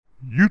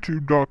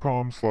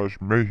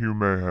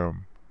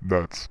youtube.com/mayhewmayhem.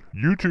 That's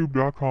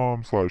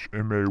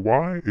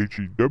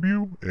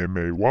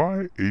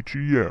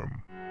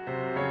youtube.com/mayhewmayhem.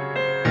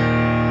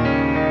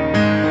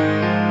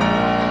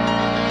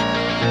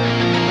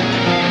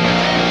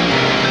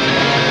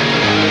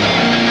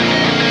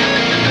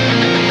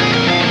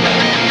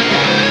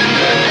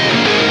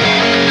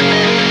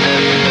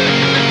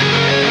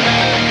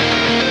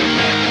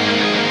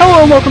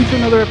 Hello and welcome to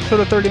another episode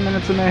of 30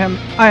 Minutes of Mayhem.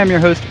 I am your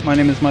host, my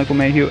name is Michael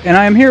Mayhew, and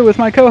I am here with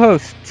my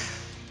co-host.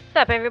 What's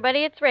up,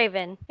 everybody? It's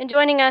Raven. And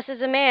joining us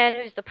is a man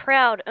who's the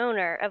proud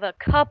owner of a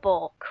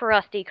couple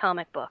crusty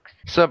comic books.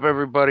 What's up,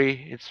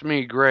 everybody? It's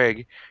me,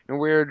 Greg, and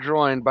we are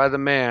joined by the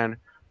man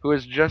who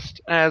is just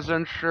as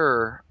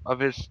unsure of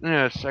his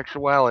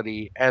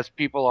sexuality as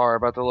people are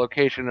about the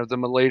location of the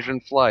Malaysian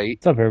flight.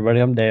 What's up, everybody?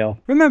 I'm Dale.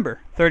 Remember,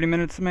 30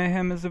 Minutes of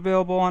Mayhem is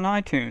available on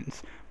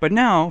iTunes. But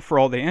now, for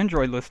all the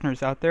Android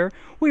listeners out there,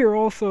 we are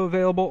also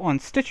available on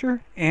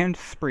Stitcher and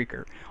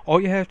Spreaker. All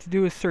you have to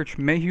do is search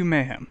Mayhew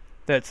Mayhem.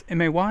 That's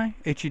Mayhew,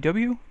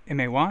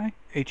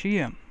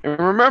 Mayhem. And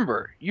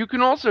remember, you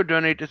can also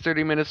donate to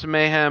 30 Minutes of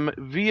Mayhem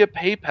via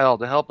PayPal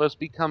to help us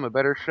become a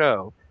better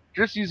show.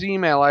 Just use the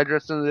email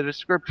address in the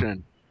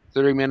description,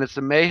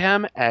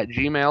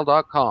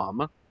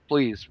 30minutesofmayhem@gmail.com.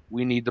 Please,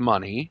 we need the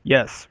money.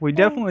 Yes, we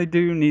definitely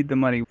do need the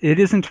money. It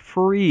isn't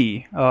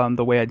free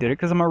the way I did it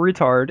because I'm a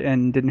retard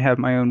and didn't have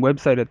my own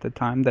website at the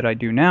time that I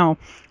do now.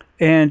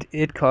 And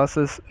it costs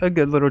us a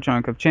good little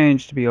chunk of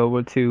change to be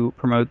able to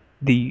promote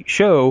the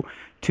show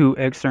to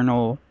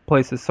external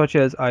places such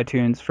as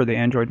iTunes for the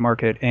Android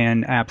market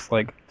and apps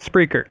like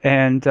Spreaker.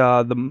 And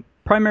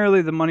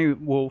primarily the money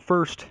will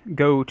first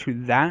go to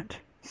that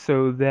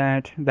so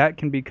that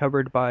can be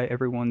covered by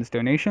everyone's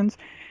donations.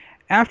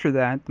 After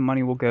that, the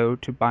money will go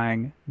to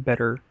buying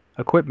better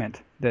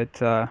equipment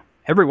that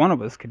every one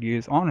of us could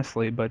use,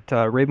 honestly, but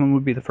Raven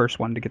would be the first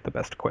one to get the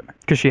best equipment,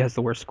 because she has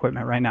the worst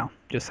equipment right now,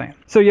 just saying.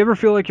 So you ever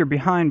feel like you're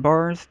behind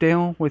bars,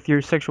 Dale, with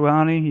your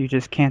sexuality? You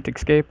just can't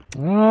escape?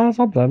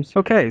 Sometimes.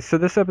 Okay, so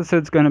this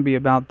episode's going to be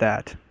about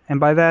that, and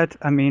by that,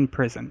 I mean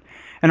prison.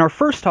 And our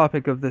first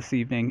topic of this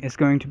evening is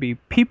going to be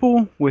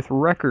people with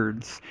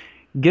records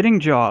getting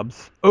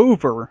jobs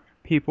over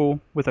people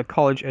with a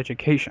college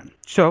education.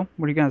 So,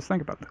 what do you guys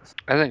think about this?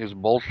 I think it's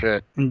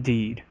bullshit.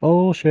 Indeed.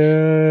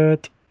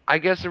 Bullshit. I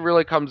guess it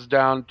really comes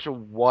down to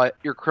what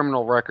your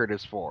criminal record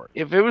is for.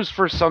 If it was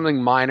for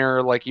something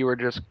minor, like you were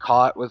just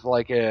caught with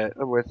like a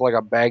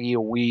baggie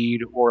of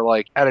weed, or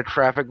like at a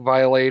traffic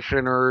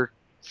violation, or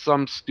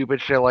some stupid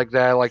shit like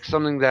that, like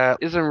something that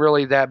isn't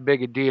really that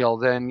big a deal,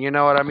 then you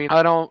know what I mean.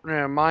 I don't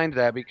mind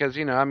that, because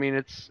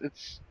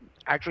it's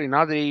actually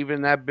not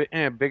even that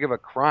big of a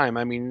crime.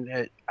 I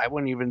mean, I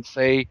wouldn't even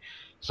say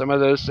some of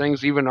those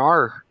things even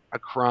are a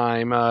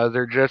crime.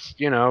 They're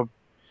just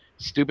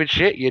stupid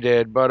shit you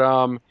did. But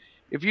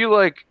if you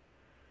like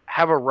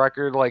have a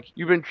record, like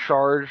you've been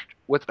charged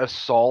with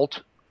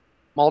assault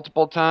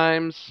multiple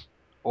times,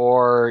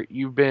 or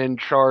you've been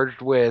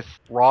charged with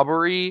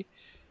robbery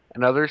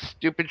and other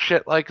stupid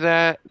shit like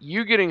that,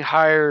 you getting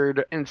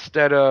hired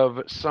instead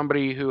of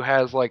somebody who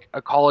has like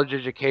a college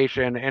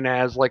education and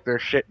has like their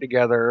shit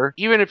together,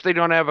 even if they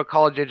don't have a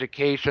college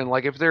education,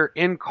 like if they're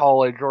in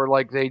college or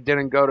like they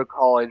didn't go to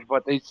college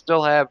but they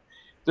still have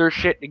their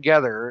shit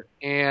together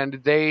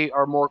and they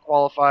are more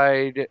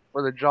qualified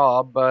for the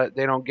job but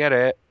they don't get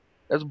it,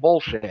 that's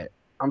bullshit.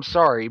 I'm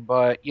sorry,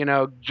 but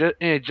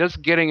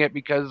just getting it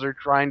because they're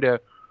trying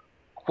to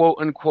quote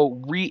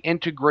unquote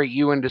reintegrate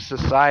you into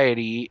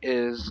society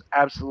is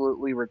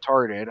absolutely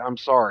retarded. I'm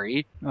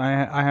sorry.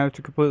 I have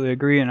to completely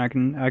agree, and I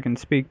can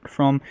speak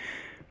from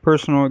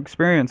personal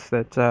experience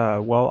that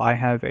while I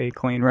have a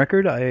clean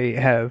record, I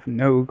have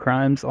no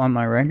crimes on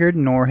my record,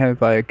 nor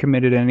have I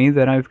committed any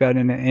that I've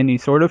gotten in any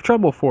sort of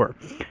trouble for.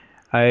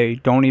 I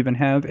don't even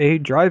have a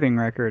driving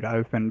record.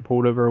 I've been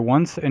pulled over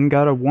once and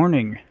got a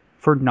warning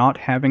for not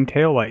having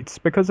taillights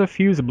because a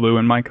fuse blew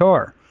in my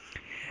car.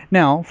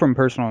 Now, from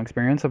personal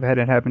experience, I've had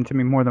it happen to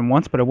me more than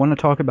once, but I want to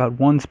talk about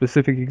one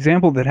specific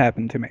example that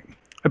happened to me.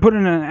 I put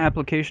in an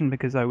application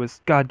because I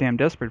was goddamn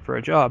desperate for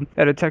a job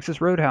at a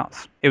Texas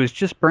Roadhouse. It was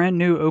just brand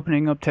new,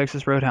 opening up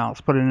Texas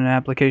Roadhouse. Put in an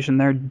application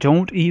there,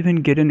 don't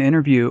even get an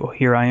interview.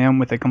 Here I am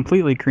with a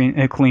completely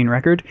clean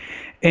record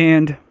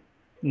and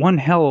one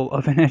hell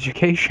of an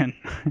education.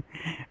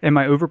 Am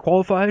I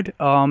overqualified?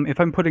 If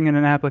I'm putting in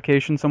an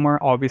application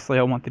somewhere, obviously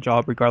I want the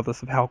job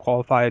regardless of how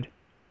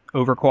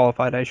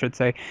overqualified I should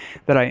say,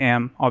 that I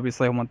am.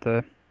 Obviously I want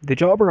the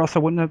job, or else I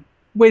wouldn't have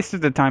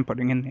wasted the time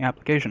putting in the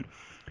application.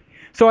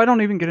 So I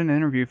don't even get an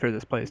interview for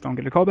this place. Don't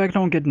get a callback,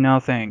 don't get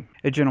nothing.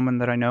 A gentleman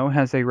that I know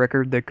has a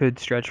record that could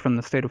stretch from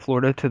the state of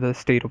Florida to the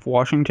state of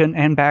Washington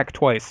and back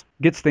twice.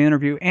 Gets the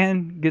interview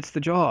and gets the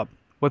job.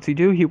 What's he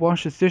do? He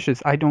washes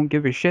dishes. I don't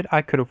give a shit.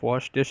 I could have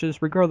washed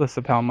dishes regardless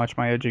of how high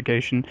my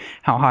education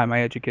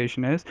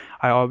is.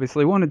 I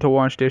obviously wanted to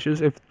wash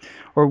dishes if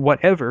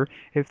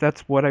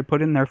that's what I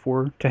put in there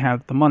for, to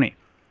have the money.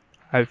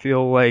 I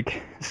feel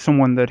like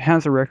someone that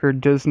has a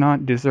record does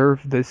not deserve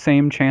the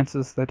same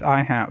chances that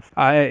I have.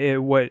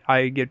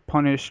 I get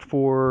punished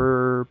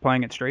for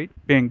playing it straight,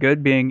 being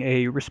good, being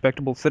a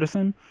respectable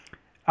citizen.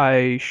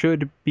 I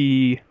should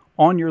be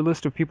on your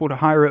list of people to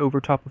hire over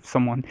top of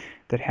someone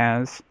that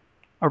has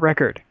a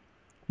record.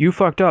 You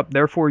fucked up,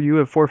 therefore you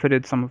have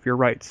forfeited some of your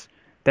rights.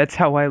 That's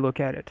how I look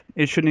at it.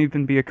 It shouldn't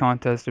even be a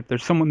contest. If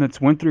there's someone that's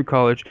went through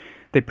college,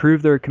 they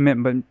prove their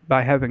commitment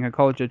by having a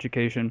college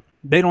education,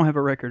 they don't have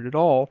a record at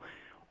all,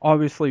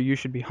 obviously you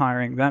should be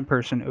hiring that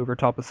person over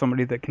top of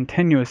somebody that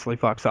continuously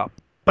fucks up.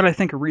 But I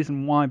think a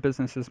reason why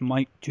businesses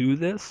might do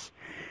this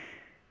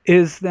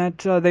is that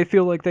they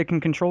feel like they can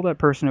control that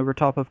person over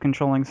top of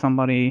controlling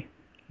somebody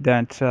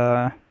that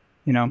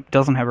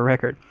doesn't have a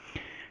record.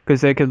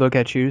 Because they could look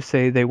at you,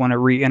 say they want to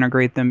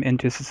reintegrate them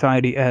into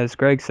society, as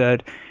Greg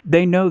said.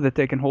 They know that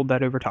they can hold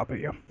that over top of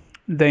you.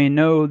 They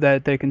know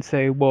that they can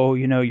say, well,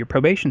 your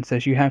probation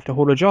says you have to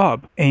hold a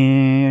job,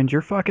 and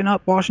you're fucking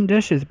up washing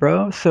dishes,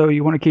 bro. So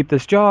you want to keep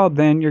this job,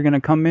 then you're going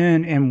to come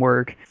in and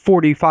work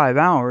 45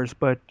 hours,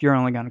 but you're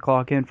only going to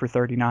clock in for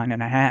 39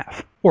 and a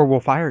half, or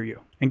we'll fire you.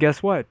 And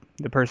guess what?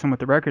 The person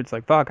with the record's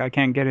like, fuck, I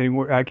can't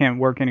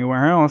work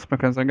anywhere else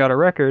because I got a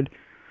record.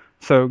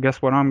 So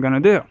guess what I'm going to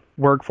do?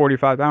 Work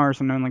 45 hours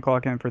and only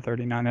clock in for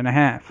 39 and a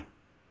half.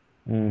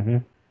 Mm-hmm.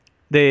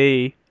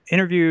 They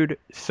interviewed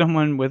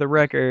someone with a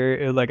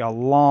record, like a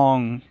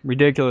long,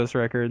 ridiculous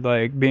record,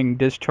 like being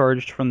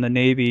discharged from the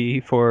Navy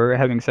for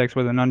having sex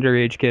with an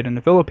underage kid in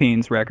the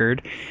Philippines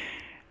record,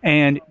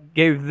 and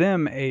gave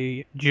them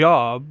a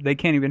job. They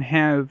can't even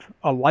have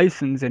a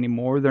license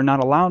anymore. They're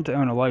not allowed to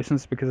own a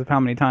license because of how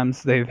many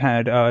times they've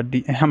had,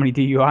 how many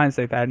DUIs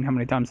they've had, and how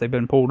many times they've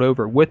been pulled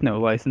over with no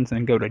license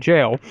and go to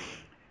jail.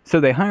 So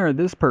they hired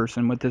this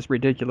person with this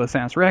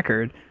ridiculous-ass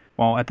record,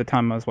 well, at the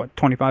time I was,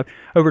 25,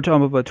 over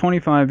top of a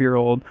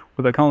 25-year-old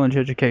with a college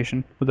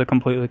education with a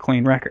completely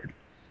clean record.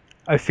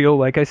 I feel,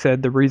 like I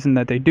said, the reason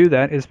that they do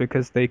that is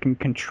because they can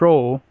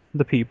control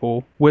the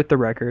people with the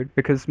record,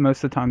 because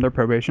most of the time their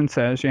probation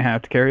says you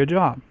have to carry a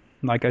job.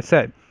 Like I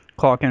said,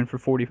 clock in for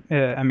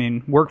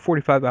work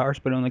 45 hours,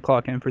 but only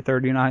clock in for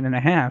 39 and a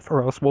half,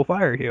 or else we'll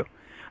fire you.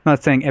 I'm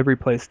not saying every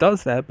place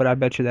does that, but I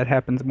bet you that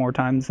happens more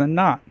times than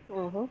not.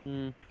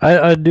 Mm-hmm.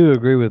 I do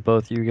agree with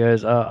both you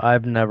guys.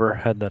 I've never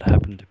had that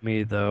happen to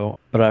me though,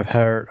 but I've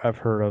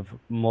heard of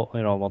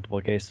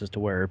multiple cases to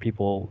where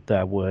people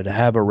that would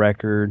have a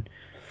record,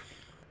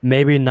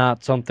 maybe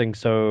not something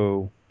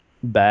so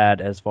bad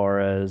as far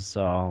as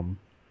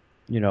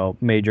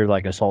major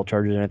like assault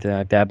charges or anything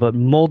like that, but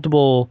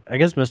multiple. I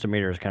guess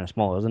misdemeanor is kind of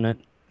small, isn't it?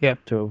 Yeah.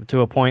 To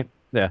a point.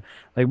 Yeah,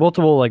 like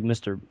multiple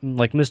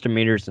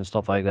misdemeanors and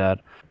stuff like that.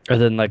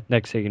 And then like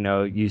next thing you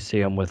know, you see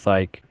them with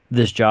like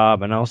this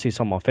job, and I'll see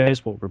some on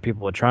Facebook where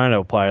people are trying to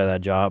apply to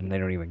that job and they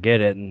don't even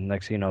get it, and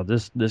next thing you know,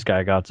 this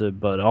guy got it.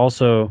 But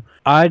also,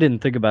 I didn't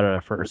think about it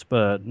at first,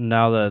 but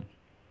now that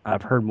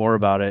I've heard more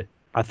about it,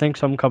 I think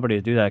some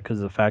companies do that because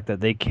of the fact that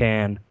they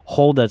can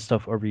hold that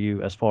stuff over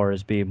you as far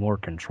as being more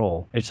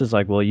control. It's just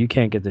like, well, you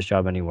can't get this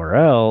job anywhere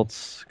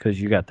else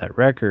because you got that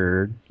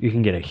record. You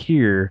can get it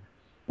here,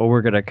 but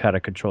we're going to kind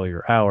of control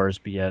your hours,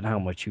 be at how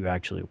much you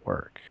actually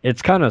work.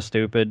 It's kind of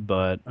stupid,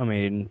 but I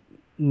mean,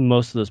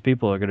 most of those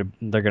people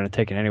they're gonna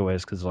take it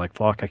anyways because like,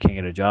 fuck, I can't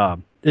get a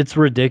job. It's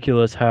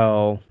ridiculous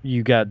how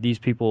you got these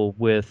people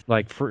with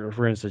like,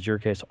 for instance, your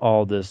case,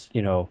 all this,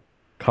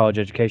 college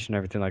education and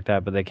everything like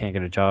that, but they can't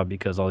get a job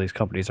because all these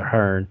companies are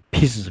hiring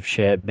pieces of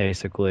shit,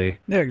 basically.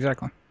 Yeah,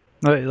 exactly.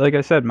 Like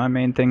I said, my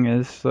main thing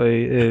is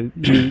like,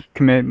 you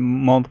commit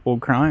multiple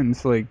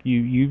crimes, like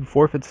you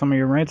forfeit some of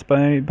your rights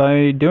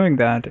by doing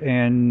that,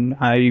 and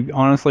I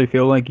honestly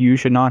feel like you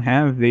should not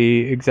have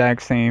the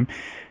exact same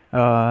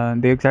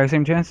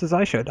chances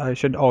I should. I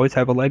should always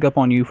have a leg up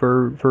on you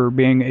for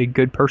being a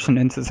good person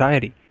in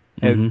society.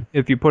 Mhm.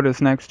 If you put us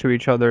next to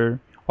each other,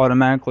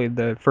 automatically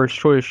the first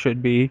choice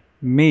should be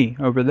me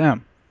over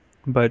them.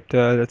 But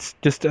that's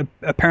just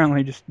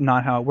apparently just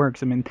not how it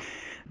works. I mean,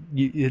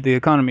 the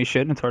economy's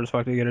shit, and it's hard as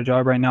fuck to get a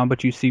job right now,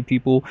 but you see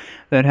people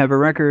that have a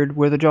record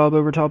with a job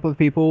over top of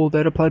people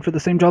that applied for the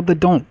same job that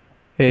don't.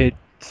 It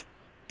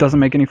doesn't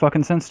make any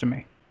fucking sense to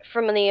me.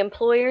 From the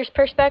employer's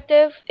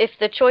perspective, if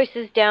the choice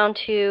is down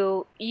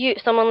to you,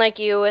 someone like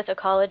you with a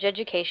college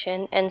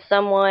education, and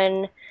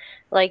someone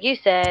like you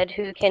said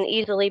who can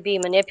easily be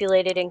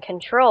manipulated and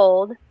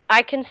controlled,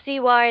 I can see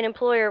why an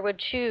employer would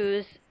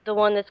choose the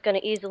one that's going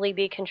to easily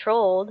be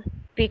controlled,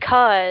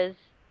 because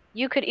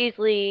you could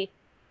easily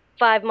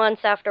 5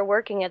 months after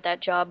working at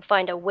that job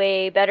find a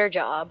way better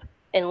job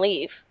and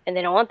leave, and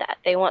they don't want that.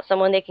 They want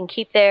someone they can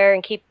keep there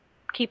and keep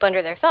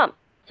under their thumb.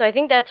 So I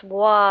think that's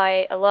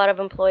why a lot of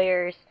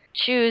employers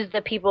choose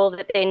the people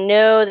that they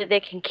know that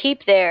they can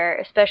keep there,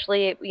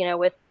 especially,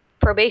 with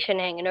probation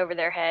hanging over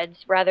their heads,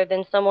 rather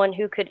than someone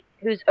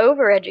who's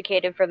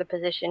overeducated for the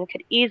position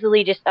could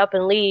easily just up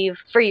and leave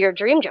for your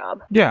dream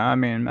job. Yeah, I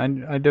mean,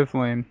 I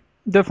definitely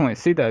Definitely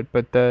see that,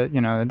 but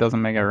it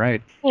doesn't make it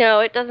right.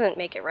 No, it doesn't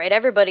make it right.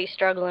 Everybody's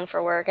struggling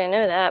for work. I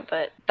know that,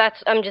 but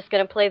I'm just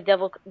going to play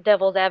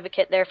devil's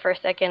advocate there for a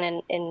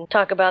second and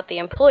talk about the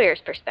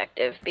employer's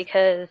perspective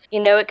because,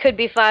 it could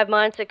be 5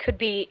 months, it could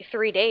be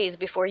 3 days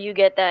before you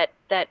get that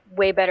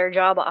way better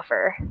job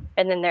offer,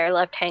 and then they're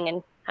left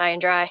hanging high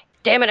and dry.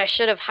 Damn it, I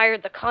should have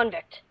hired the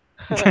convict.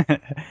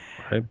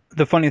 Right?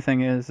 The funny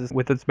thing is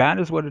with as bad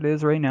as what it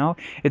is right now,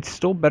 it's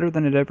still better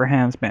than it ever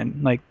has been,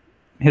 like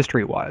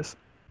history-wise.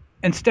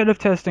 Instead of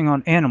testing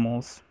on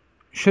animals,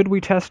 should we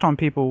test on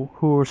people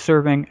who are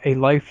serving a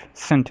life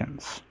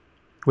sentence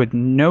with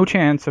no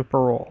chance of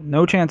parole,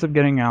 no chance of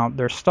getting out?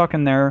 They're stuck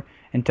in there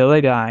until they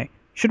die.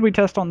 Should we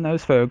test on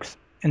those folks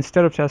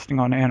instead of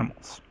testing on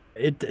animals?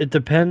 It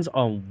depends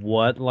on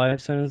what life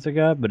sentence they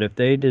got, but if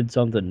they did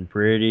something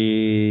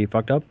pretty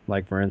fucked up,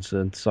 like for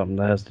instance something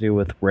that has to do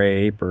with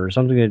rape or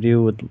something to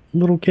do with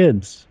little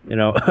kids,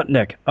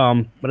 Nick.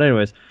 But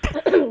anyways,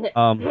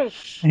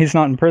 He's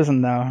not in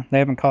prison though. They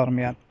haven't caught him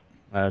yet.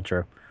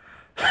 true.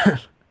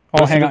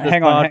 Oh, Listen hang to on, this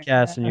hang on,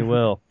 podcast, and you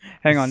will.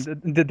 hang on.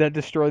 Did that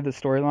destroy the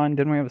storyline?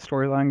 Didn't we have a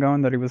storyline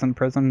going that he was in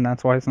prison and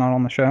that's why he's not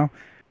on the show?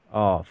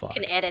 Oh You fuck.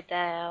 can edit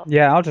that out.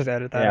 Yeah, I'll just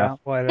edit that Yeah. out.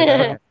 We'll edit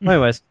that out.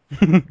 Anyways,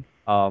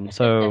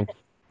 so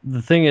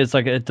the thing is,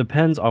 like, it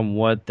depends on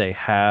what they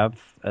have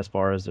as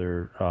far as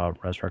their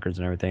arrest records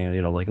and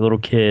everything. Like little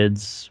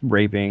kids,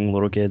 raping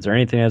little kids, or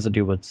anything that has to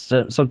do with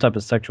some type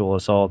of sexual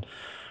assault,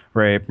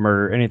 rape,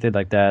 murder, anything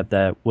like that,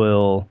 that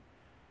will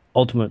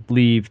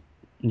ultimately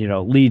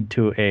lead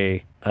to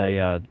a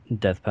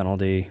death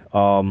penalty.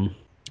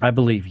 I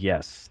believe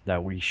yes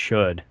that we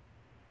should,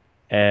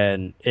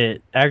 and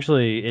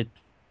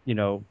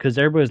because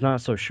everybody's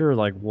not so sure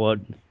like what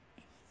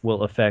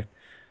will affect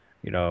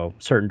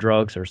certain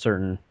drugs or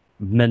certain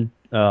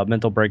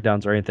mental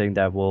breakdowns or anything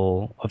that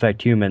will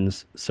affect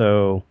humans.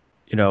 So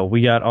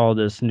we got all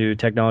this new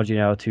technology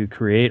now to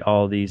create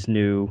all these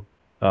new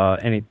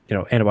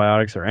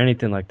antibiotics or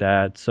anything like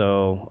that.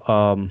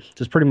 So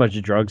just pretty much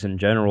drugs in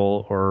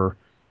general or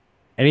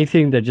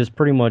anything that just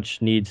pretty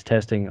much needs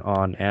testing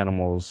on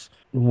animals.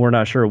 We're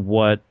not sure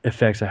what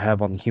effects it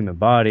have on the human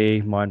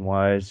body,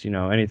 mind-wise,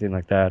 anything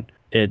like that.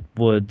 It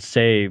would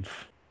save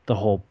the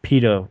whole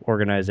PETA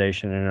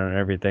organization and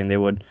everything. They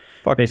would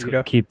Fuck basically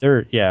PETA. keep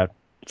their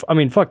I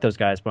mean, fuck those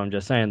guys, but I'm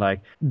just saying,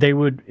 like, it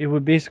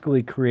would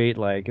basically create,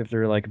 like, if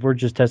we're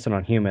just testing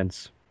on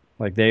humans,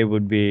 like, they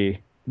would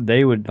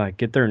like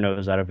get their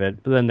nose out of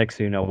it. But then next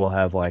thing you know, we'll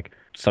have like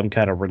some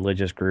kind of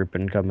religious group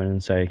and come in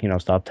and say,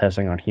 stop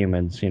testing on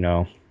humans,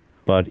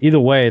 But either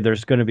way,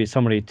 there's going to be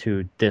somebody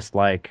to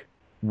dislike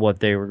what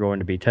they were going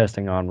to be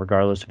testing on,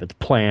 regardless if it's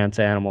plants,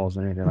 animals,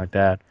 anything like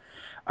that.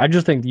 I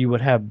just think you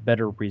would have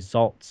better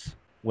results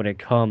when it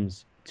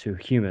comes to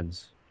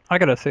humans. I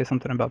gotta say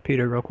something about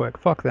PETA real quick.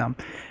 Fuck them.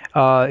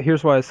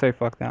 Here's why I say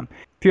fuck them.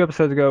 A few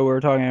episodes ago, we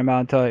were talking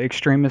about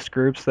extremist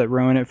groups that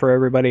ruin it for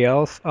everybody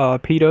else.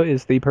 PETA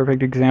is the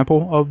perfect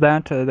example of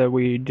that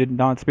we did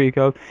not speak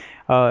of.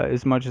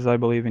 As much as I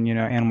believe in,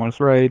 animals'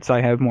 rights,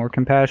 I have more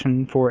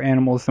compassion for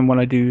animals than what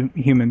I do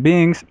human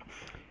beings.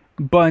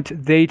 But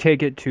they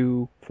take it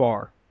too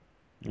far.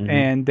 Mhm.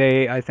 And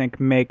they, I think,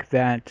 make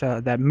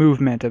that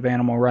movement of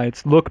animal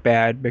rights look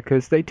bad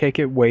because they take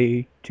it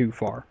way too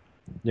far.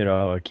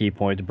 A key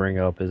point to bring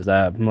up is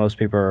that most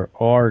people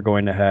are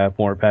going to have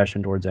more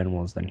passion towards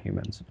animals than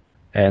humans.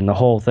 And the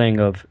whole thing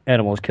of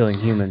animals killing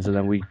humans and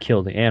then we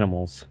kill the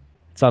animals,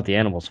 it's not the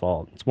animals'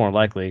 fault. It's more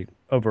likely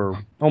over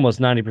almost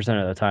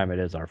 90% of the time it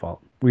is our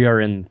fault. We are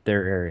in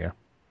their area,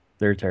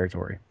 their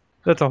territory.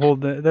 That's a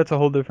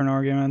whole different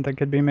argument that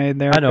could be made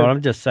there. I know,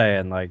 I'm just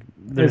saying, like,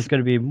 there's going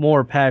to be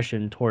more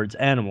passion towards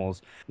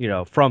animals,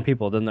 from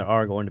people than there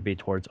are going to be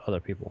towards other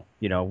people.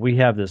 We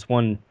have this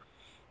one,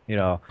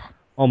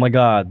 oh my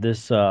God,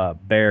 this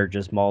bear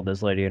just mauled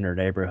this lady in her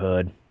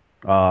neighborhood,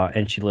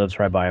 and she lives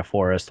right by a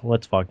forest.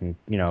 Let's fucking,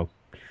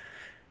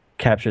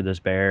 capture this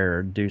bear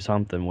or do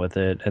something with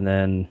it. And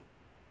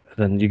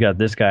then you got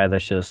this guy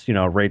that's just,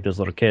 raped this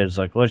little kid. It's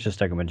like, let's just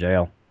take him in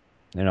jail.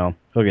 He'll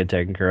get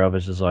taken care of.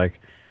 It's just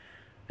like,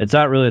 it's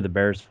not really the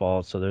bear's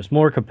fault. So there's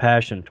more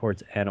compassion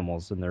towards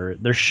animals than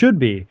there should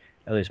be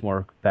at least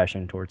more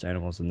compassion towards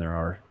animals than there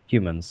are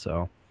humans.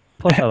 So.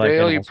 Plus, I like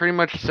Dale, you animals. pretty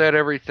much said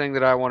everything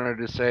that I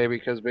wanted to say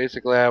because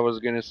basically I was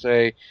going to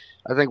say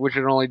I think we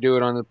should only do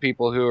it on the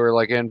people who are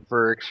like in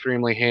for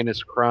extremely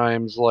heinous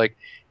crimes like,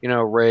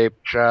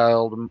 rape,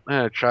 child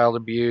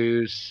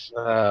abuse,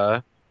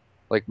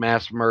 like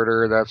mass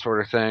murder, that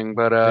sort of thing.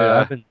 But Dude,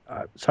 I've been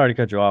sorry to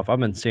cut you off. I've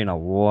been seeing a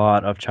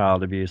lot of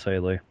child abuse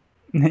lately.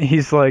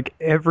 He's like,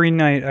 every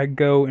night I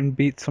go and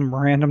beat some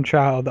random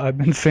child. I've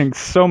been seeing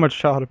so much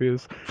child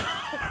abuse.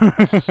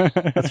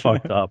 That's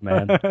fucked up,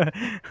 man.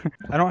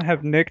 I don't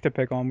have Nick to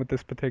pick on with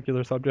this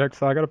particular subject,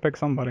 so I gotta pick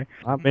somebody.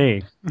 Not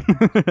me.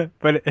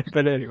 but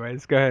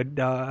anyways, go ahead,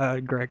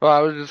 Greg. Well, I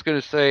was just going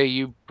to say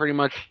you pretty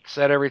much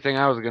said everything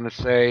I was going to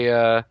say,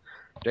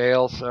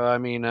 Dale. So, I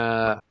mean,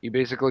 you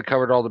basically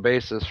covered all the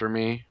bases for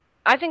me.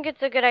 I think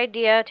it's a good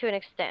idea to an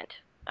extent.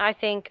 I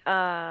think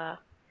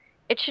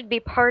it should be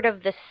part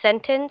of the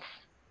sentence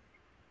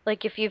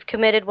Like if you've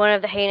committed one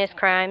of the heinous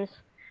crimes,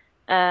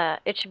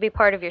 it should be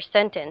part of your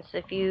sentence.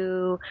 If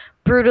you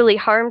brutally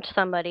harmed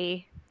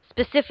somebody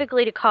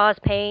specifically to cause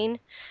pain,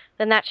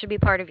 then that should be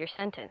part of your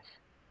sentence,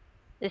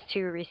 is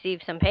to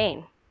receive some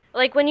pain.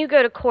 Like when you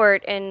go to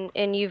court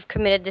and you've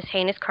committed this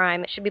heinous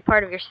crime, it should be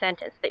part of your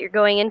sentence that you're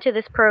going into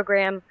this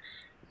program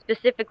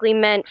specifically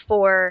meant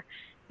for,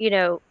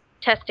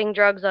 testing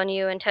drugs on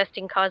you and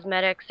testing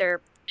cosmetics or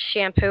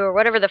shampoo or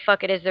whatever the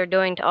fuck it is they're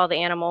doing to all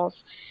the animals.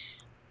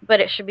 But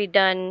it should be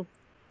done.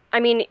 I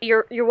mean,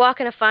 you're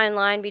walking a fine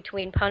line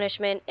between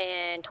punishment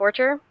and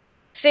torture.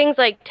 Things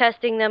like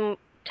testing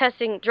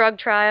drug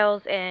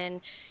trials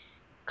and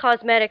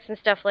cosmetics and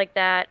stuff like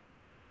that,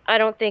 I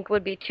don't think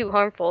would be too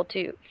harmful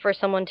for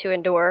someone to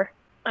endure.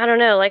 I don't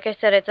know, like I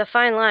said, it's a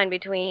fine line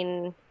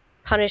between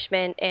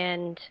punishment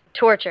and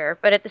torture,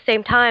 but at the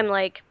same time,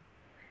 like,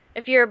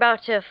 if you're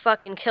about to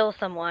fucking kill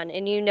someone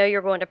and you know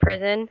you're going to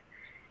prison,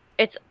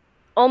 it's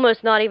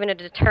almost not even a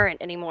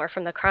deterrent anymore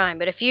from the crime.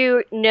 But if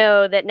you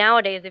know that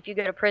nowadays if you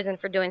go to prison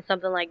for doing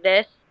something like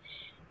this,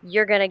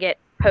 you're going to get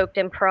poked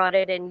and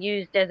prodded and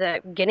used as a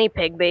guinea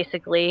pig,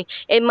 basically,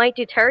 it might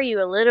deter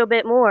you a little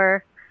bit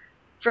more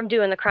from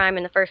doing the crime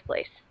in the first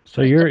place.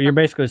 So you're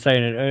basically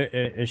saying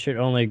it should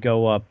only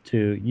go up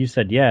to, you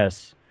said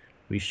yes,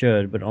 we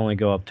should, but only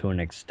go up to an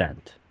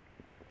extent.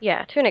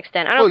 Yeah, to an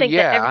extent. I don't think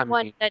that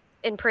everyone that's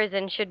in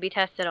prison should be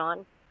tested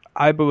on.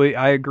 I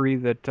agree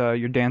that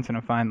you're dancing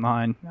a fine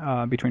line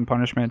between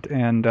punishment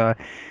and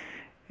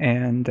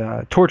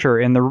torture,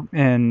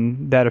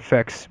 and that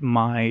affects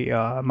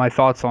my my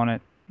thoughts on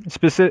it.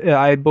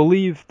 I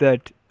believe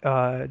that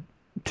to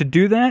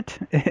do that,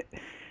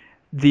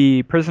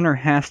 the prisoner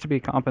has to be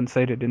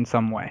compensated in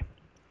some way.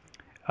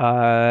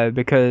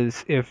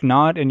 Because if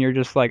not, and you're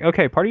just like,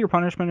 okay, part of your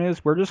punishment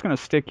is we're just gonna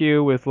stick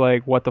you with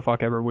like what the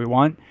fuck ever we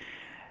want,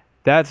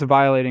 that's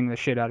violating the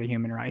shit out of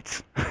human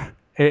rights.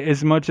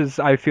 As much as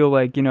I feel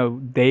like,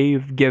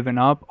 they've given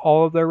up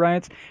all of their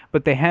rights,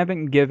 but they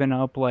haven't given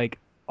up like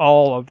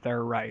all of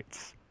their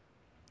rights,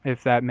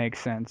 if that makes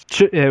sense.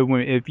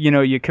 If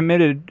you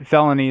committed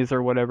felonies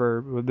or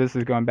whatever, well, this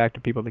is going back to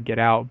people to get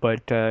out,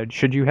 but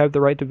should you have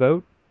the right to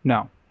vote?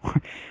 No.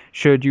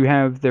 Should you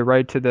have the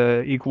right to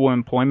the equal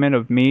employment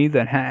of me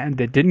that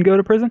didn't go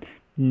to prison?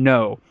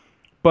 No.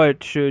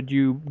 But should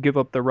you give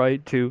up the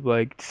right to,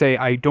 like, say,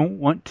 I don't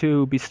want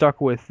to be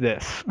stuck with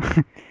this?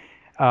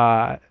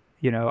 I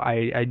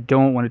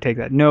don't want to take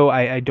that. No,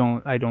 I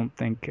don't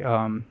think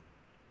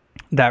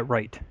that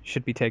right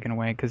should be taken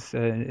away, because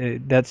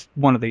that's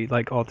one of the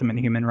like ultimate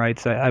human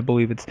rights. I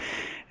believe it's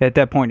at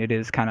that point it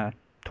is kind of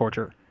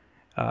torture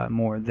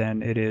more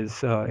than it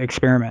is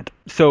experiment.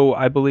 So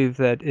I believe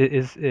that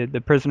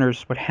the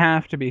prisoners would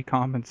have to be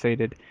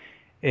compensated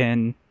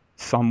in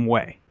some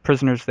way.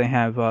 Prisoners, they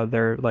have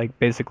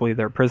basically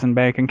their prison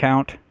bank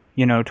account,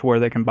 to where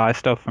they can buy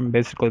stuff from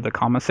basically the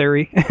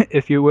commissary,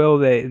 if you will.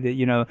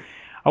 They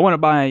I want to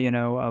buy,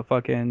 a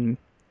fucking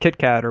Kit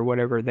Kat or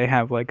whatever. They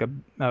have like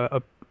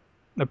a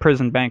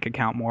prison bank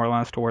account more or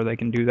less to where they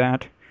can do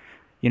that,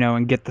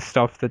 and get the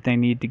stuff that they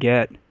need to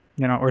get,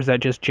 or is that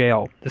just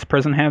jail? Does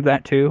prison have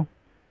that too?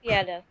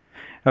 Yeah, it does.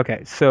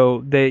 Okay,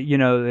 so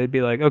they'd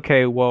be like,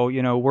 okay, well,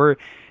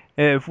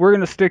 if we're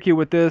gonna stick you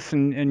with this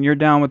and you're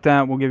down with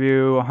that, we'll give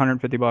you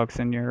 $150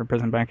 in your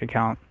prison bank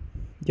account,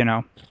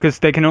 because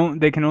they can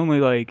only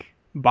like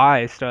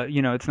buy stuff.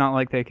 It's not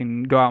like they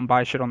can go out and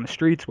buy shit on the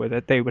streets with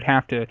it. They would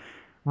have to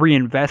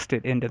reinvest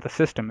it into the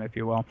system, if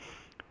you will.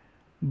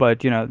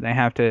 But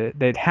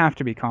they'd have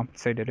to be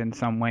compensated in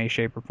some way,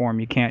 shape, or form.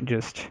 You can't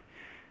just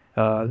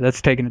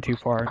that's taking it too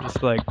far.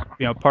 Just like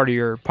part of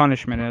your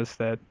punishment is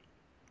that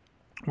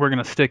we're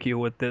gonna stick you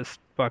with this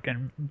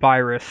fucking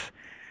virus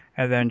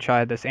and then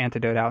try this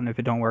antidote out, and if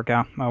it don't work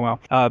out, oh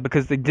well.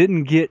 Because they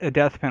didn't get a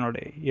death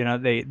penalty,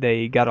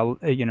 they got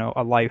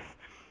a life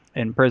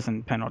in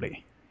prison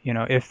penalty.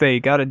 If they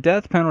got a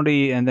death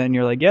penalty and then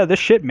you're like, yeah, this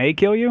shit may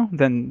kill you,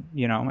 then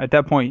at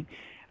that point,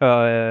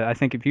 I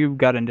think if you've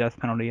got a death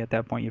penalty at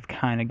that point, you've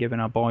kind of given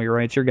up all your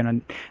rights. They're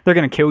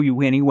gonna kill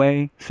you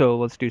anyway, so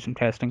let's do some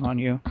testing on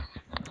you.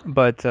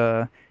 But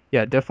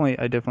yeah, I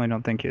definitely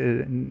don't think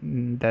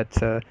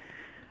that's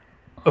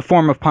a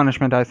form of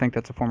punishment. I think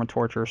that's a form of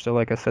torture. So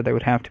like I said, they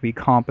would have to be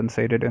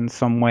compensated in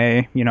some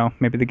way.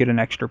 Maybe they get an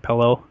extra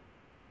pillow.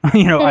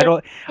 I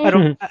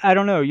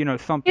don't know.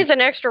 Something. Here's an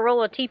extra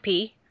roll of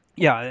TP.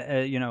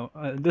 Yeah,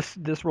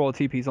 this roll of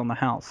TP's on the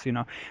house.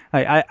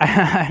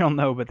 I don't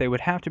know, but they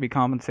would have to be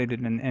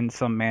compensated in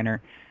some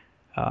manner.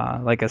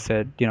 Like I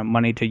said,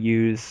 money to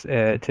use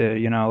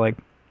to like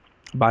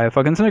buy a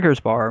fucking Snickers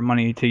bar,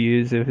 money to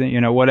use if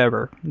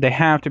whatever. They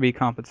have to be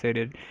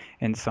compensated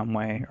in some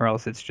way, or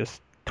else it's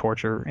just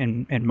torture,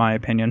 in my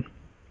opinion.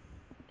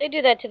 They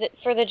do that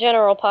for the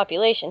general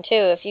population too.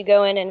 If you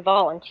go in and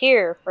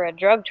volunteer for a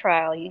drug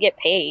trial, you get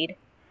paid.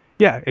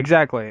 Yeah,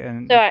 exactly.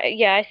 And so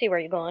I see where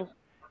you're going.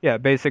 Yeah,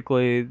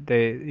 basically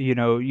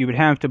you would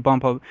have to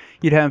bump up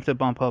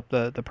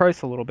the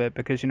price a little bit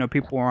because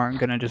people aren't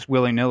gonna just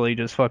willy-nilly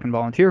just fucking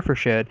volunteer for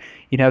shit.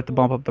 You'd have to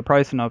bump up the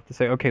price enough to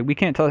say, okay, we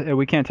can't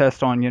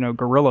test on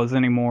gorillas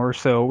anymore,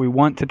 so we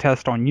want to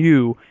test on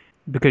you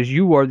because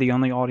you are the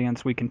only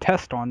audience we can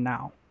test on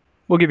now.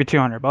 We'll give you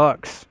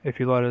 $200 if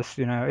you let us,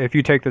 if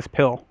you take this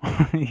pill.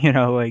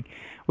 Like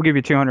we'll give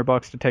you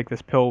 $200 to take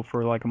this pill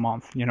for like a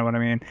month. You know what I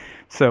mean?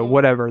 So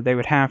whatever, they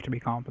would have to be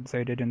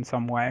compensated in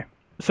some way.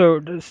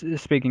 So,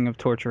 speaking of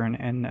torture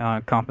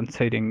and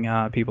compensating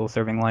people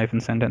serving life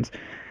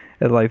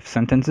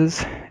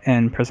sentences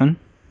in prison,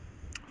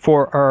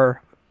 for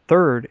our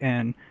third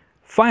and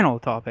final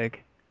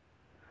topic,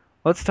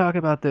 let's talk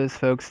about those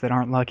folks that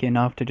aren't lucky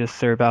enough to just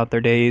serve out their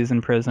days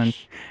in prison,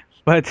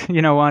 but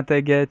you know what?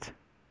 They get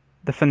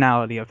the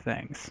finality of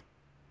things.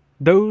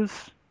 Those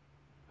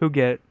who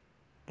get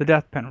the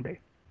death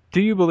penalty.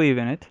 Do you believe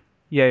in it?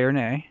 Yay or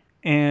nay?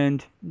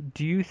 And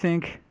do you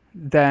think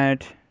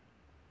that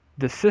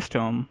the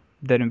system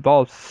that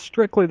involves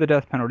strictly the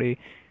death penalty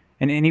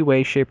in any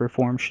way, shape, or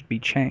form should be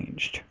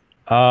changed?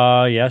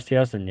 Yes,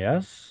 and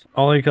yes.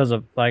 Only because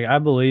of I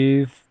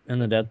believe in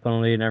the death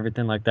penalty and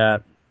everything like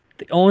that.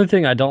 The only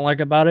thing I don't like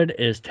about it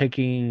is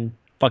taking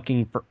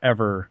fucking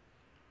forever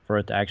for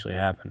it to actually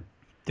happen.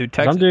 Dude,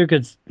 Some dude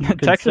could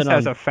Texas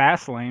has a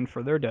fast lane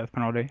for their death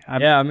penalty.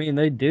 Yeah, I mean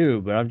they do,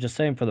 but I'm just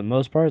saying for the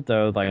most part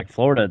though, like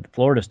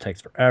Florida's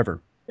takes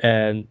forever.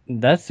 And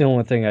that's the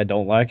only thing I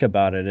don't like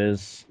about it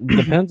is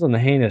depends on the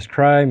heinous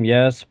crime,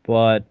 yes,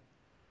 but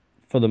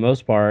for the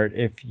most part,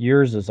 if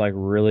yours is like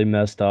really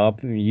messed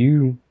up,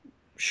 you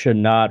should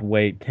not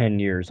wait 10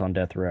 years on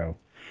death row.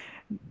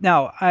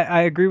 Now,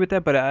 I agree with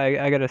that, but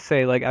I gotta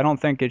say, I don't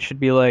think it should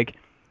be like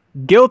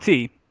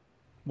guilty,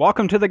 walk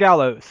him to the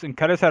gallows and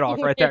cut his head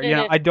off right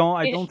there. I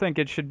don't think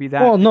it should be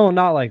that. Well, no,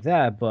 not like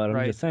that, but I'm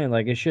Right. just saying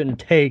it shouldn't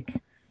take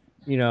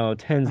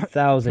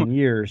 10,000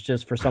 years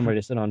just for somebody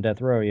to sit on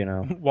death row,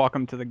 Walk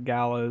him to the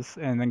gallows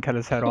and then cut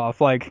his head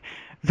off.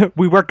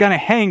 We were gonna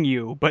hang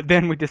you, but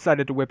then we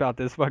decided to whip out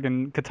this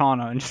fucking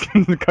katana and just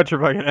cut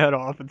your fucking head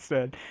off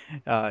instead.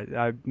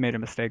 I made a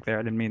mistake there.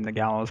 I didn't mean the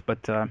gallows,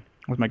 but I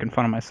was making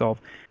fun of myself.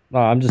 No,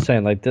 I'm just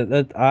saying,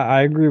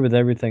 I agree with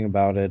everything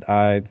about it.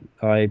 I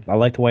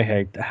like the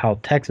way how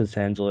Texas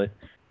handles it.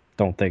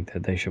 Don't think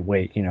that they should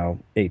wait,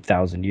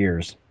 8,000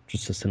 years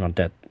just to sit on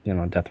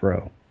death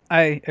row.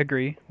 I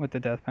agree with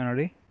the death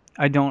penalty.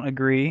 I don't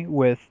agree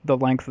with the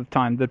length of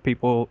time that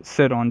people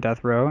sit on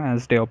death row,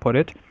 as Dale put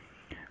it.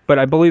 But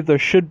I believe there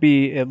should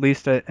be at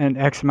least an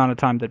X amount of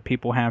time that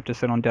people have to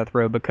sit on death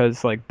row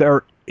because,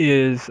 there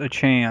is a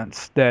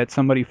chance that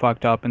somebody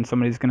fucked up and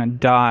somebody's going to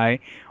die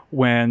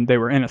when they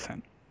were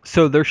innocent.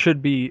 So there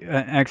should be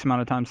an X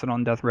amount of time sit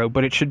on death row,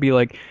 but it should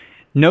be,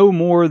 no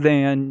more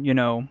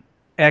than,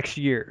 X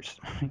years.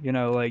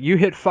 You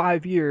hit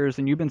 5 years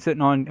and you've been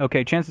sitting on,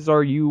 okay, chances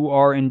are you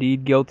are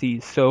indeed guilty.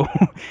 So,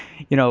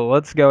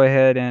 let's go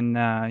ahead and,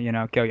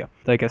 kill you.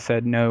 Like I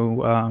said,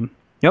 no,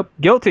 yep,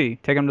 guilty.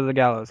 Take him to the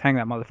gallows. Hang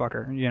that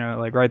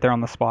motherfucker. Right there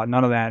on the spot.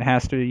 None of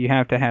that. You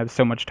have to have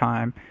so much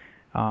time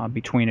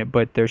between it,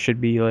 but there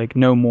should be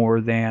no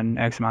more than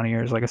X amount of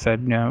years. Like I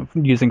said,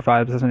 using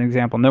 5 as an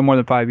example, no more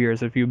than 5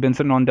 years. If you've been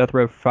sitting on death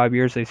row for 5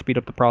 years, they speed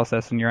up the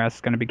process and your ass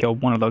is going to be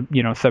killed one of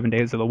the 7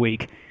 days of the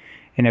week.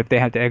 And if they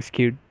have to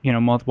execute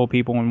multiple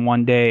people in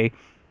one day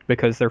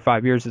because their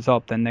 5 years is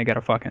up, then they gotta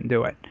fucking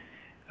do it.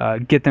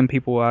 Get them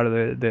people out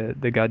of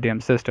the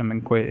goddamn system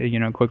and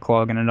quit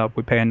clogging it up.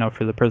 We pay enough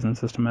for the prison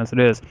system as it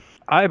is.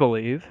 I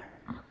believe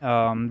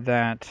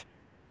that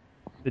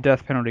the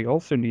death penalty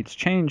also needs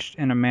changed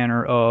in a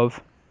manner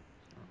of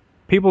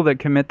people that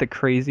commit the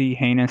crazy,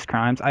 heinous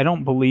crimes. I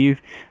don't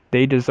believe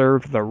they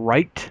deserve the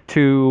right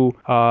to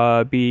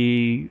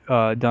be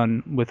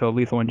done with a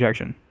lethal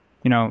injection.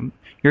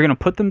 You're going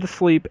to put them to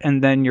sleep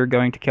and then you're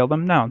going to kill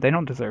them? No, they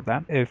don't deserve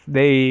that. If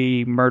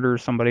they murder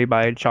somebody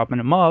by chopping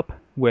them up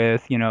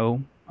with, a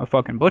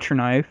fucking butcher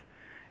knife,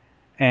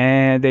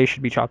 and they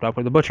should be chopped up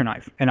with a butcher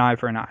knife, an eye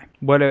for an eye.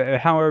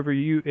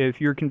 If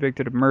you're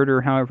convicted of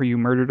murder, however you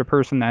murdered a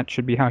person, that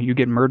should be how you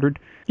get murdered.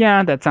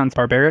 Yeah, that sounds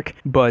barbaric,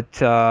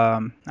 but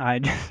I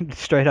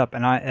just straight up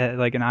an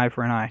eye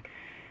for an eye.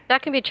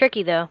 That can be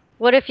tricky though.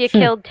 What if you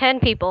killed 10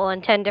 people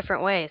in 10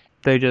 different ways?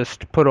 They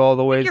just put all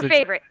the ways. What's your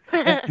favorite?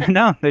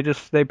 No,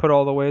 they put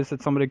all the ways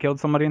that somebody killed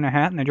somebody in a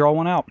hat and they draw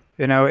one out.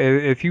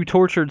 If you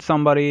tortured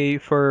somebody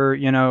for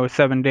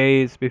 7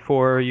 days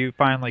before you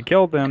finally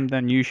killed them,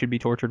 then you should be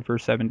tortured for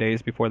 7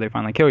 days before they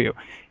finally kill you.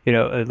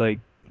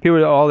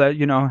 People all that.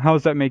 How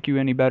does that make you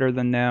any better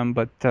than them?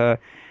 But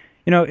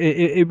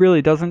it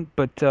really doesn't.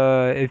 But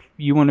if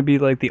you want to be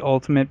the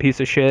ultimate piece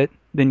of shit,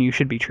 then you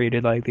should be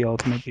treated like the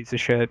ultimate piece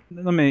of shit.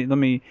 Let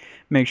me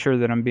make sure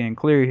that I'm being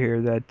clear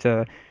here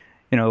that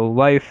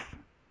life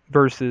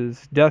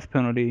versus death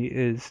penalty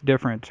is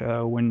different.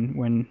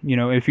 When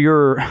if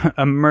you're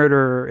a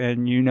murderer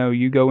and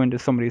you go into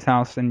somebody's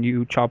house and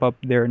you chop up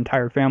their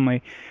entire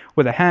family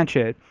with a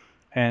hatchet,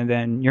 and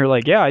then you're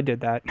like, yeah, I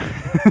did that,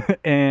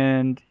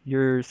 and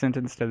you're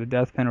sentenced to the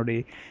death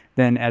penalty,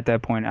 then at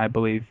that point, I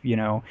believe,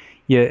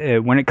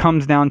 when it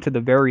comes down to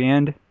the very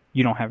end,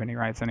 you don't have any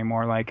rights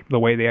anymore. Like the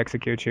way they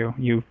execute you,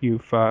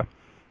 you've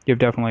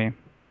definitely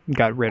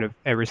got rid of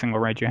every single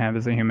right you have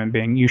as a human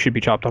being. You should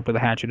be chopped up with a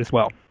hatchet as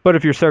well. But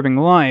if you're serving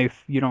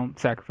life, you don't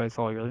sacrifice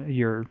all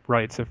your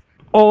rights, of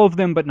all of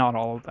them, but not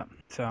all of them.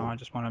 So I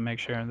just want to make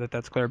sure that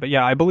that's clear. But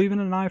yeah, I believe in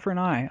an eye for an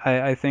eye.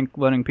 I think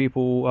letting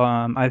people,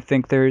 I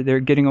think they're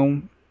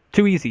getting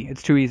too easy.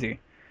 It's too easy.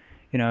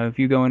 If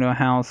you go into a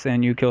house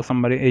and you kill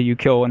somebody, you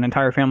kill an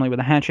entire family with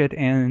a hatchet,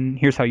 and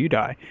here's how you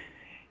die.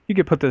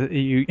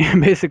 You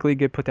basically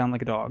get put down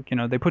like a dog.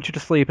 They put you to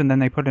sleep and then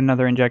they put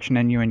another injection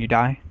in you and you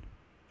die.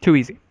 Too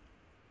easy.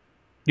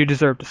 You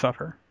deserve to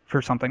suffer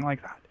for something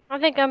like that. I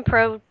think I'm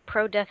pro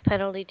death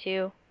penalty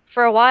too.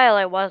 For a while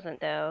I wasn't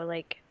though.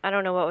 Like, I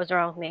don't know what was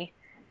wrong with me.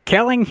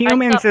 Killing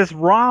humans is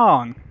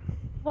wrong.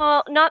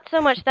 Well, not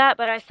so much that,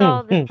 but I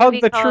saw this Hug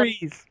movie the called...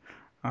 trees.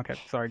 Okay,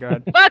 sorry, go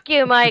ahead. Fuck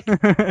you, Mike.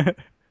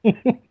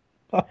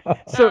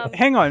 So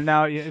hang on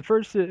now.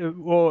 First,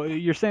 well,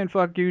 you're saying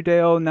fuck you,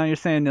 Dale. Now you're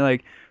saying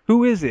like,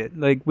 who is it?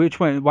 Like, which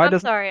one? I'm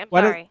sorry.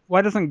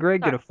 Why doesn't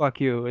Greg get a fuck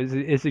you?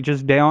 Is it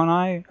just Dale and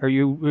I? Or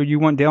you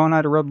want Dale and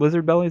I to rub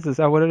lizard bellies? Is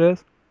that what it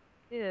is?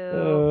 Ew.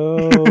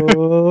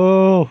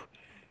 Oh.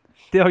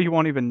 Dale, you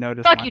won't even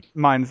notice. Fuck you,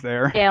 mine's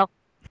there. Dale.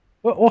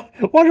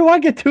 Why do I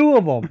get two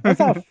of them? That's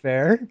not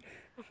fair.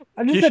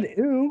 I just said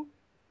ew.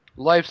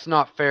 Life's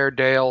not fair,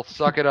 Dale.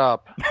 Suck it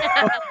up.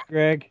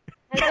 Greg.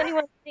 Has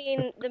anyone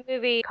seen the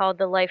movie called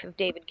The Life of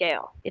David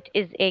Gale? It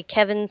is a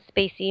Kevin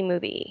Spacey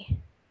movie.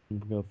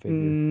 Go figure.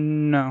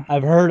 No.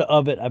 I've heard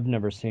of it. I've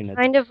never seen it.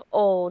 Kind of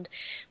old.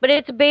 But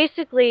it's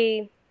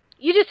basically...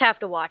 You just have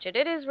to watch it.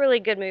 It is a really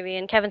good movie,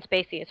 and Kevin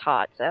Spacey is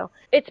hot, so...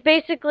 It's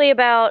basically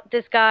about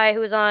this guy who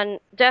was on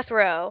death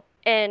row,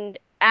 and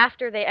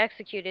after they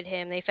executed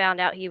him, they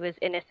found out he was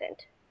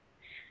innocent.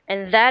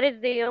 And that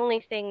is the only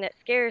thing that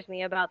scares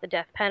me about the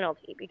death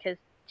penalty, because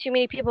too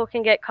many people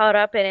can get caught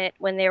up in it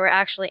when they were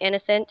actually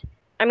innocent.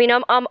 I mean,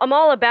 I'm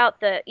all about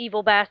the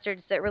evil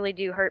bastards that really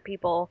do hurt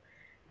people.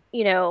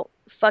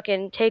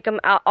 Fucking take them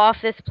off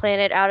this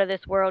planet, out of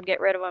this world, get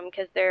rid of them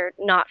because they're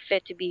not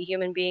fit to be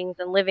human beings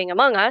and living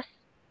among us.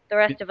 The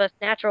rest of us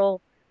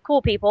natural,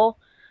 cool people.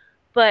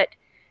 But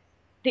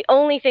the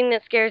only thing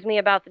that scares me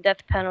about the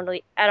death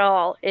penalty at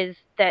all is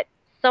that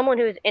someone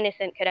who is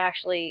innocent could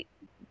actually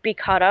be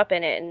caught up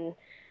in it. And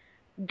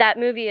that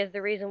movie is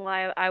the reason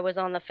why I was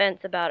on the fence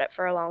about it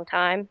for a long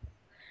time.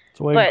 That's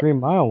the way Green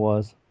Mile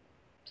was.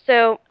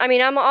 So, I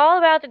mean, I'm all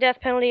about the death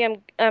penalty.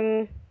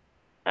 I'm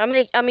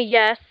a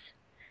yes.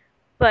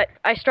 But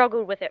I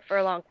struggled with it for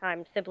a long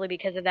time simply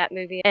because of that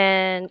movie.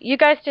 And you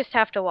guys just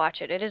have to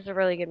watch it. It is a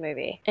really good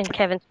movie. And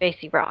Kevin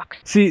Spacey rocks.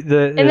 See, and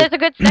there's a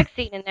good sex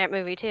scene in that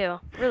movie, too.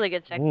 Really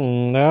good sex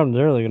scene. Now I'm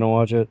really going to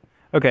watch it.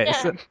 Okay,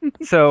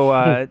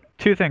 so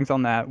two things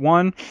on that.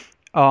 One,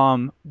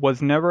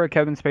 was never a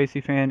Kevin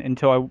Spacey fan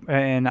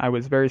and I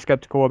was very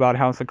skeptical about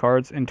House of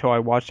Cards until I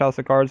watched House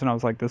of Cards, and I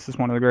was like, this is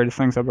one of the greatest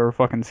things I've ever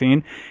fucking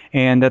seen.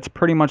 And that's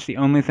pretty much the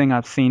only thing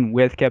I've seen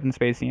with Kevin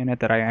Spacey in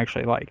it that I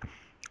actually like.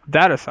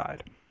 That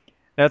aside,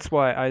 that's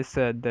why I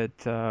said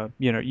that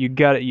you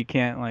got it. You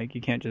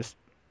can't just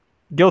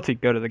guilty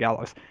go to the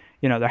gallows.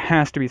 There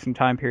has to be some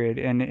time period,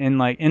 and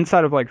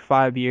inside of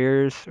 5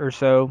 years or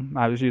so,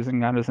 I was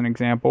using that as an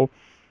example.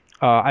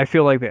 I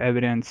feel like the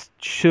evidence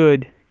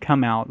should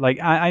come out.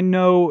 I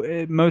know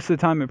most of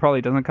the time it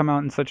probably doesn't come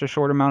out in such a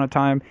short amount of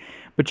time,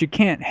 but you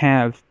can't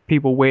have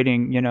people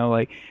waiting.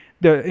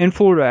 In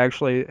Florida,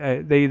 actually,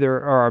 they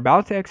either are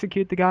about to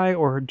execute the guy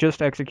or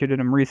just executed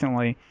him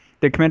recently.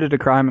 They committed a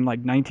crime in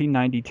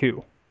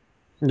 1992.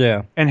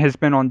 Yeah. And has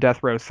been on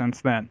death row since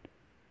then.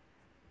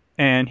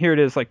 And here it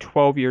is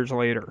 12 years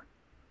later.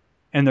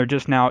 And they're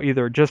just now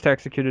either just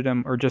executed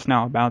him or just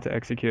now about to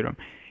execute him.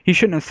 He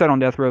shouldn't have sat on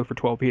death row for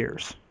 12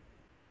 years.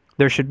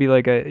 There should be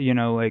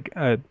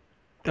a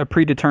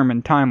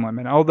predetermined time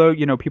limit. Although,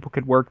 people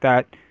could work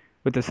that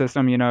with the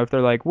system, if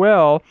they're like,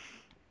 well,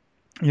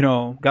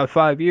 got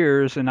 5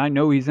 years and I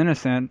know he's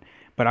innocent,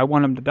 but I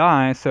want him to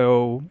die,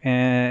 so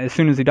as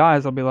soon as he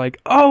dies, I'll be like,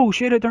 oh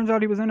shit, it turns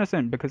out he was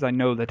innocent, because I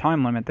know the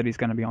time limit that he's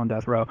going to be on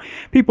death row.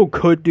 People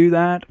could do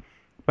that,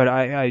 but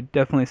I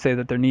definitely say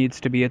that there needs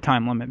to be a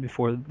time limit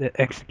before the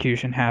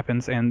execution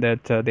happens, and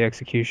that the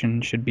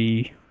execution should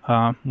be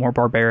more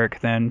barbaric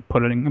than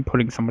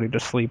putting somebody to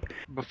sleep.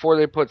 Before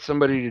they put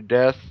somebody to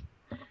death,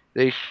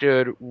 they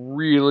should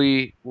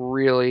really,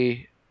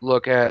 really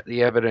look at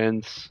the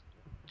evidence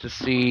to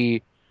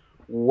see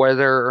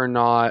whether or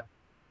not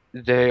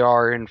they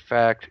are in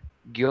fact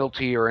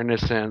guilty or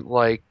innocent,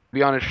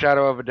 beyond a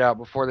shadow of a doubt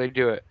before they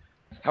do it.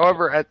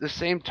 However, at the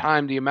same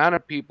time, the amount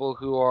of people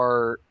who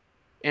are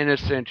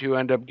innocent who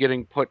end up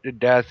getting put to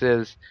death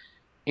is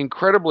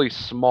incredibly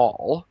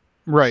small.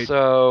 Right.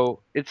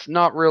 So it's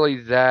not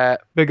really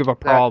that big of a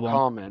problem. That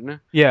common.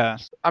 Yeah.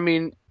 I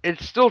mean,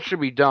 it still should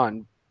be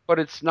done, but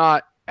it's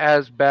not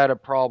as bad a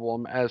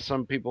problem as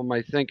some people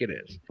might think it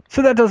is.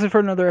 So that does it for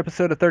another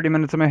episode of 30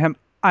 Minutes of Mayhem.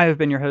 I have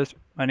been your host.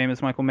 My name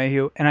is Michael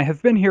Mayhew, and I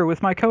have been here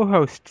with my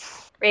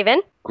co-hosts,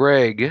 Raven?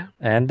 Greg.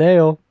 And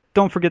Dale.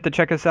 Don't forget to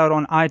check us out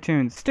on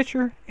iTunes,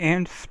 Stitcher,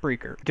 and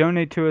Spreaker.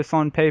 Donate to us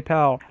on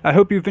PayPal. I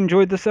hope you've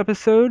enjoyed this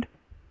episode,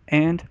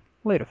 and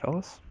later,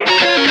 fellas.